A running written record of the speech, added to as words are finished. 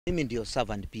Mimi ndio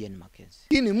servant Paul Mackenzie.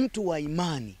 Hii ni mtu wa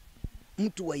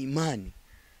imani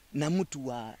na mtu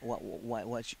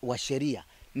wa sheria.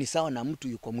 Ni sawa na mtu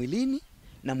yuko mwilini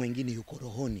na mwingine yuko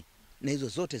rohoni, na hizo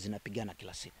zote zinapigana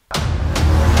kila siku.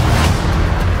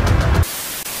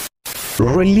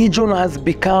 Religion has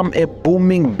become a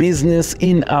booming business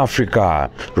in Africa.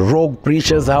 Rogue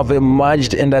preachers have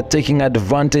emerged and are taking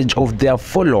advantage of their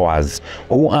followers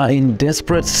who are in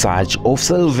desperate search of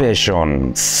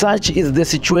salvation. Such is the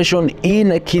situation in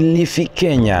Kilifi,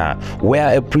 Kenya,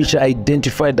 where a preacher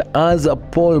identified as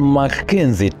Paul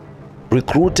Mackenzie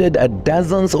recruited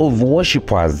dozens of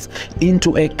worshippers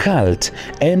into a cult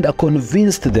and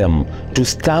convinced them to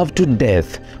starve to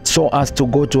death so as to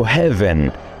go to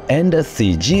heaven and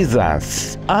see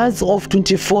Jesus. As of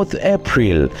 24th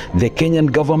April, the Kenyan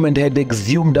government had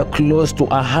exhumed close to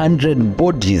 100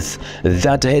 bodies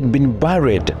that had been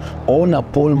buried on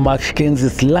Paul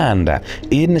Mackenzie's land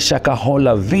in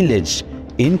Shakahola village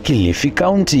in Kilifi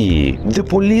County. The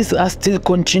police are still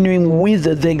continuing with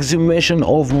the exhumation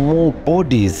of more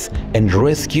bodies and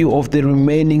rescue of the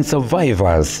remaining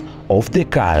survivors of the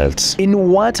cult. In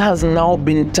what has now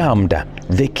been termed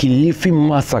the Kilifi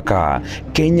Massacre,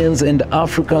 Kenyans and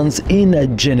Africans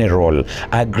in general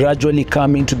are gradually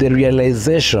coming to the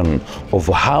realization of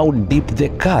how deep the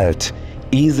cult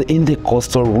is in the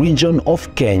coastal region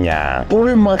of Kenya.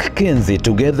 Paul Mackenzie,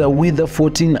 together with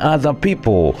 14 other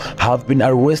people, have been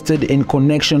arrested in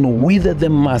connection with the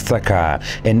massacre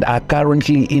and are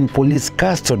currently in police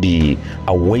custody,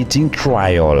 awaiting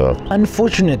trial.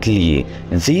 Unfortunately,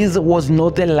 this was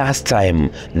not the last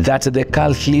time that the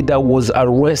cult leader was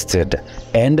arrested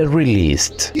and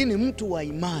released. Hii ni mtu wa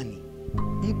imani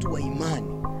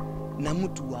na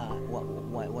mtu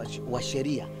wa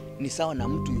sheria. Ni sawa na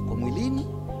mtu yuko mwilini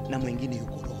na mwingine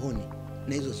yuko rohoni,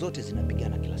 na hizo zote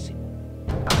zinapigana kila siku.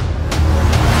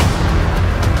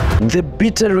 The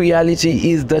bitter reality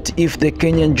is that if the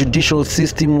Kenyan judicial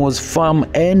system was firm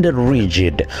and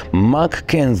rigid,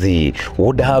 Mckenzie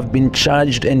would have been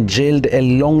charged and jailed a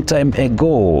long time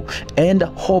ago, and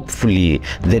hopefully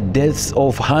the deaths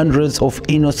of hundreds of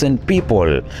innocent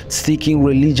people seeking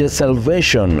religious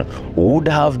salvation would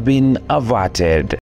have been averted.